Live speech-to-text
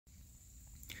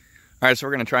All right, so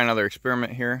we're gonna try another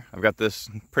experiment here. I've got this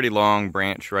pretty long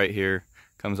branch right here,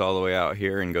 comes all the way out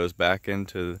here and goes back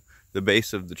into the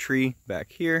base of the tree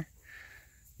back here.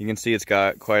 You can see it's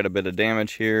got quite a bit of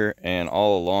damage here, and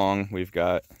all along we've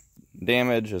got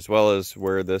damage, as well as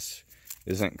where this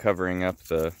isn't covering up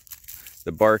the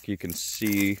bark. You can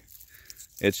see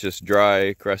it's just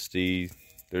dry, crusty.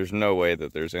 There's no way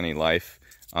that there's any life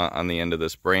on the end of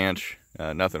this branch.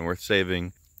 Nothing worth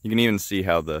saving. You can even see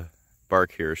how the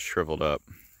bark here is shriveled up.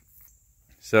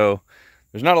 So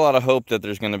there's not a lot of hope that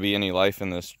there's going to be any life in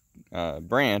this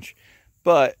branch,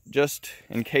 but just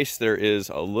in case there is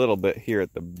a little bit here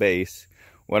at the base,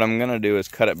 what I'm going to do is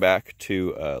cut it back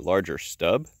to a larger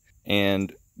stub.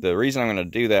 And the reason I'm going to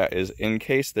do that is in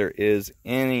case there is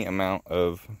any amount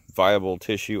of viable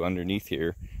tissue underneath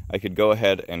here, I could go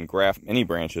ahead and graft any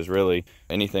branches, really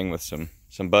anything with some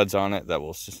buds on it that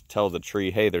will tell the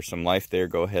tree, hey, there's some life there.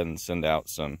 Go ahead and send out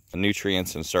some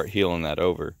nutrients and start healing that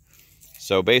over.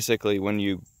 So basically, when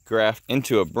you graft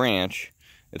into a branch,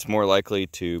 it's more likely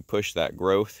to push that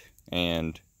growth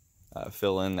and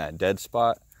fill in that dead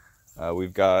spot.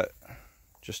 We've got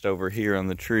just over here on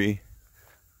the tree,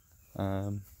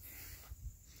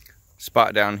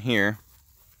 spot down here.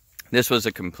 This was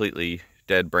a completely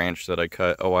dead branch that I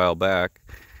cut a while back.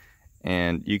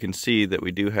 And you can see that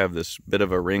we do have this bit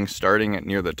of a ring starting at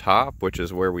near the top, which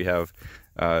is where we have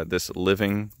this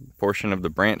living portion of the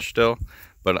branch still.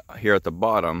 But here at the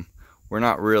bottom, we're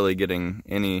not really getting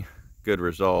any good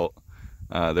result.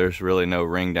 There's really no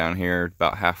ring down here.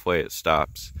 About halfway it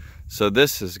stops. So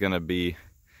this is going to be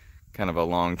kind of a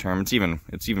long term.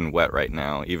 It's even wet right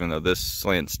now, even though this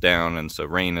slants down, and so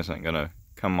rain isn't going to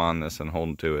come on this and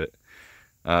hold to it.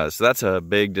 So that's a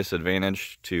big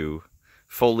disadvantage to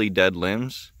fully dead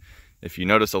limbs. If you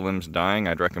notice a limb's dying,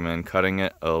 I'd recommend cutting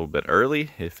it a little bit early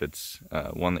if it's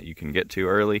one that you can get to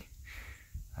early.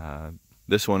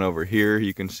 This one over here,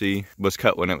 you can see, was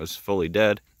cut when it was fully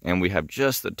dead, and we have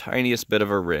just the tiniest bit of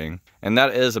a ring. And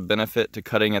that is a benefit to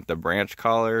cutting at the branch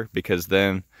collar, because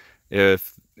then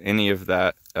if any of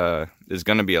that is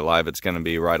going to be alive, it's going to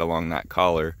be right along that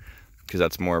collar, because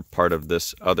that's more part of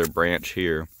this other branch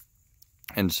here.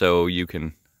 And so you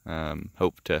can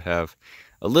hope to have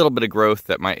a little bit of growth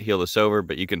that might heal this over,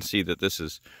 but you can see that this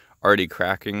is already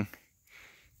cracking.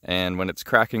 And when it's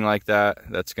cracking like that,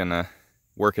 that's gonna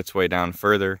work its way down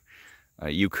further.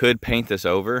 You could paint this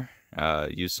over,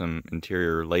 use some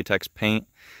interior latex paint,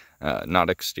 not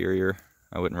exterior.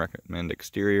 I wouldn't recommend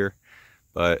exterior,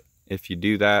 but if you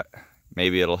do that,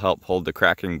 maybe it'll help hold the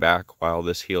cracking back while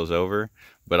this heals over.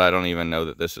 But I don't even know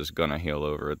that this is gonna heal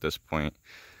over at this point.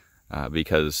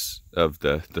 Because of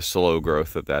the slow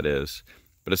growth that is.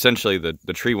 But essentially the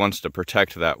tree wants to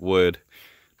protect that wood,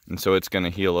 and so it's going to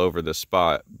heal over this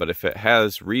spot. But if it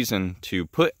has reason to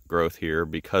put growth here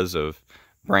because of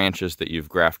branches that you've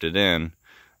grafted in,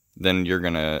 then you're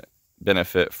going to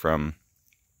benefit from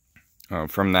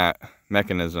that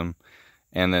mechanism,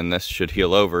 and then this should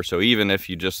heal over. So even if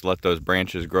you just let those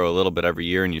branches grow a little bit every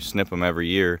year and you snip them every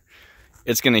year,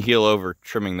 it's going to heal over,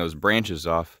 trimming those branches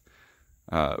off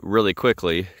really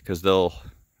quickly, because they'll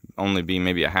only be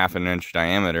maybe a ½ inch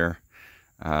diameter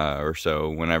or so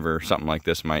whenever something like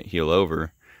this might heal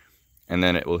over, and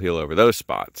then it will heal over those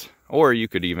spots. Or you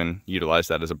could even utilize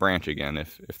that as a branch again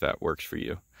if that works for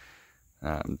you.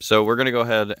 So we're going to go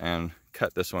ahead and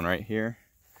cut this one right here.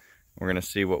 We're going to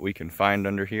see what we can find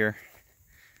under here,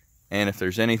 and if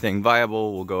there's anything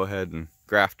viable, we'll go ahead and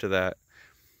graft to that,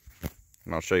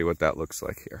 and I'll show you what that looks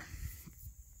like here.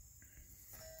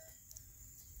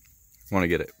 I want to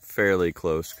get it fairly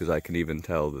close because I can even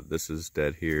tell that this is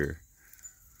dead here,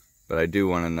 but I do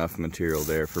want enough material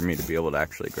there for me to be able to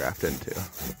actually graft into.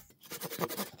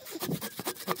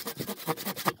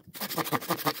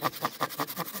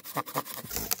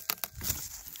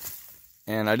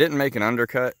 And I didn't make an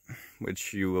undercut,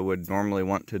 which you would normally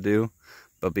want to do,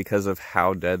 but because of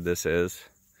how dead this is,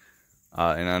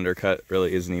 an undercut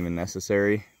really isn't even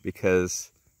necessary,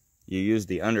 because you use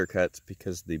the undercuts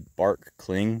because the bark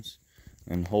clings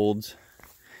and holds,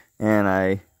 and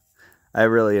I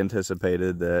really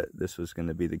anticipated that this was going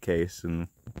to be the case, and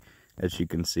as you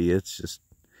can see, it's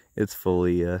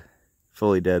fully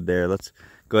dead there. Let's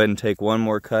go ahead and take one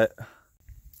more cut.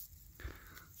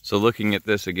 So looking at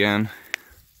this again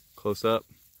close up,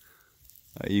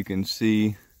 you can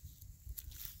see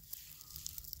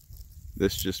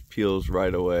this just peels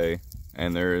right away,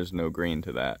 and there is no green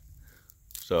to that.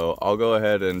 So I'll go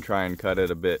ahead and try and cut it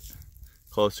a bit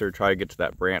closer, try to get to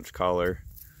that branch collar.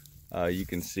 You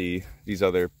can see these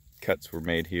other cuts were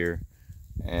made here,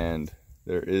 and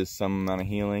there is some amount of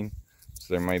healing,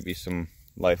 so there might be some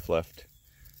life left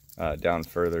down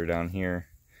further down here.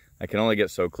 I can only get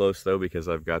so close though because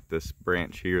I've got this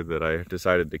branch here that I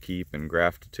decided to keep and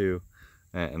graft to,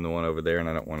 and the one over there, and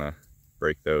I don't want to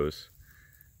break those.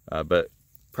 But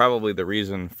probably the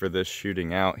reason for this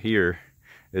shooting out here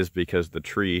is because the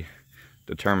tree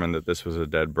determined that this was a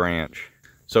dead branch.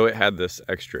 So it had this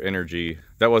extra energy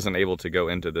that wasn't able to go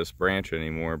into this branch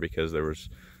anymore because there was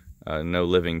no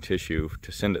living tissue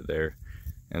to send it there.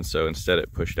 And so instead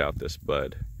it pushed out this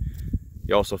bud.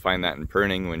 You also find that in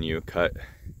pruning when you cut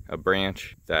a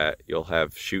branch that you'll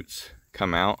have shoots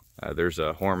come out. There's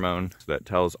a hormone that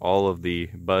tells all of the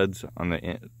buds on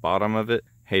the bottom of it,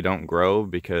 hey, don't grow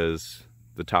because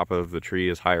the top of the tree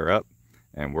is higher up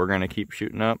and we're gonna keep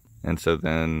shooting up. And so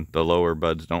then the lower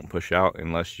buds don't push out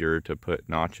unless you're to put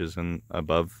notches in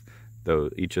above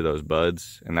each of those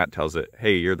buds, and that tells it,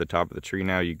 hey, you're the top of the tree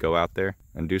now, you go out there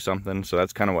and do something. So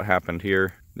that's kind of what happened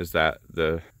here, is that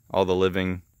all the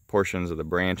living portions of the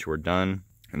branch were done,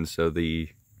 and so the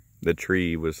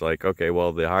tree was like, okay,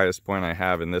 well, the highest point I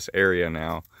have in this area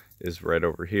now is right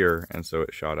over here, and so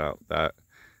it shot out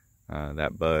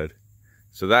that bud.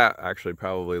 So that actually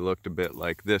probably looked a bit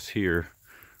like this here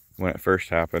when it first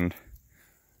happened.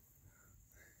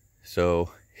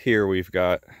 So here we've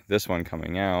got this one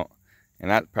coming out, and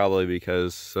that's probably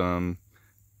because some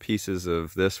pieces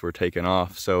of this were taken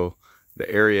off. So the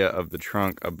area of the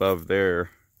trunk above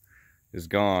there is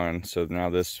gone, so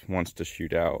now this wants to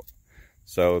shoot out.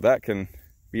 So that can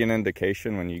be an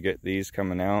indication when you get these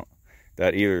coming out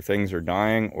that either things are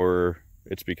dying or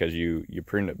it's because you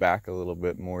pruned it back a little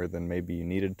bit more than maybe you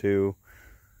needed to.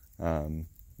 And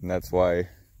that's why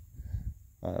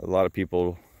a lot of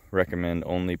people recommend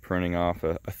only pruning off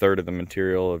a third of the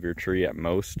material of your tree at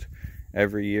most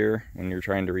every year when you're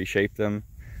trying to reshape them,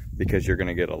 because you're going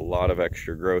to get a lot of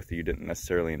extra growth that you didn't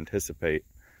necessarily anticipate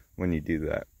when you do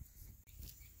that.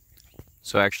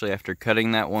 So actually, after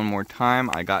cutting that one more time,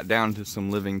 I got down to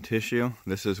some living tissue.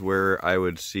 This is where I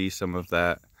would see some of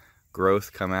that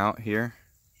growth come out here.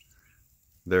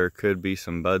 There could be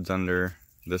some buds under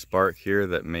this bark here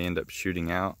that may end up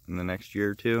shooting out in the next year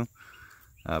or two.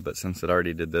 But since it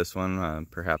already did this one,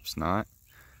 perhaps not.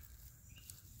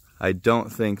 I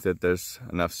don't think that there's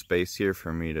enough space here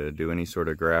for me to do any sort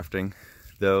of grafting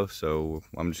though, so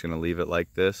I'm just going to leave it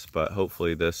like this, but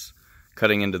hopefully this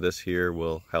cutting into this here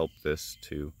will help this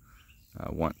to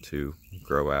want to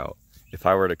grow out. If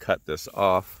I were to cut this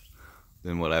off,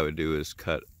 then what I would do is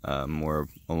cut more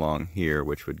along here,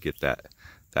 which would get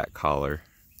that collar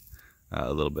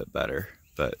a little bit better,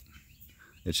 but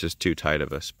it's just too tight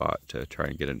of a spot to try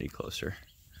and get any closer.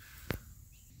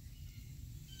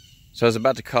 So I was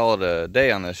about to call it a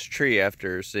day on this tree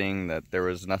after seeing that there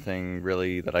was nothing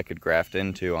really that I could graft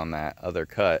into on that other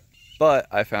cut, but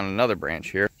I found another branch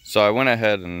here. So I went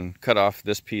ahead and cut off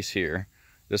this piece here.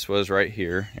 This was right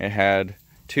here. It had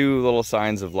two little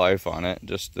signs of life on it,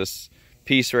 just this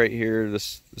piece right here,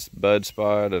 this bud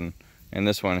spot, and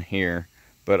this one here.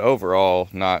 But overall,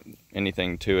 not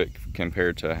anything to it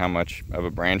compared to how much of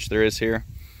a branch there is here.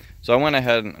 So I went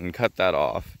ahead and cut that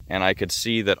off, and I could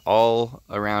see that all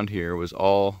around here was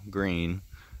all green.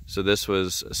 So this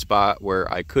was a spot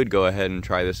where I could go ahead and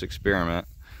try this experiment.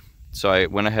 So I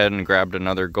went ahead and grabbed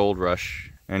another gold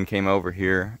rush and came over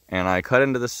here, and I cut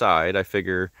into the side. I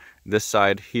figure this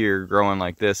side here growing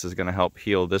like this is going to help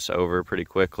heal this over pretty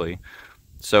quickly.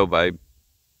 So by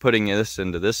putting this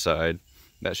into this side,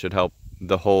 that should help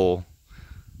the whole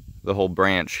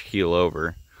branch heal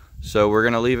over. So we're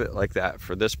going to leave it like that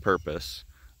for this purpose.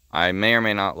 I may or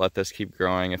may not let this keep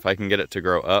growing. If I can get it to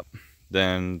grow up,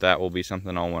 then that will be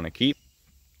something I'll want to keep.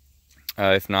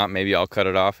 If not, maybe I'll cut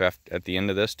it off at the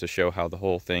end of this to show how the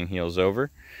whole thing heals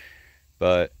over.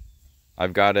 But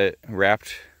I've got it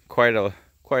wrapped quite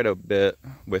a bit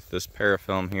with this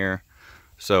parafilm here.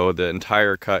 So the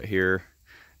entire cut here,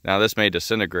 now this may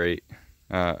disintegrate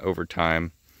over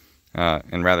time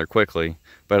and rather quickly,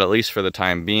 but at least for the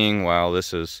time being, while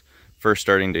this is first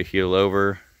starting to heal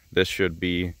over, this should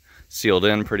be sealed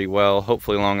in pretty well,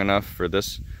 hopefully long enough for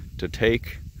this to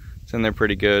take. It's in there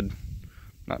pretty good.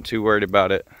 Not too worried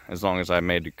about it. As long as I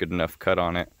made a good enough cut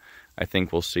on it, I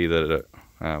think we'll see that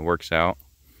it works out.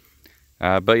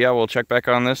 But yeah, we'll check back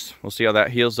on this. We'll see how that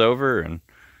heals over, and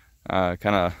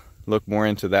kind of look more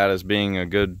into that as being a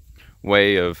good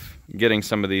way of getting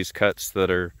some of these cuts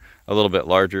that are a little bit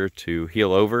larger to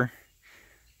heal over,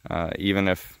 even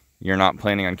if you're not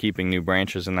planning on keeping new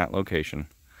branches in that location.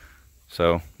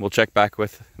 So we'll check back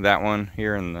with that one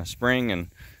here in the spring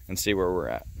and see where we're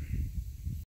at.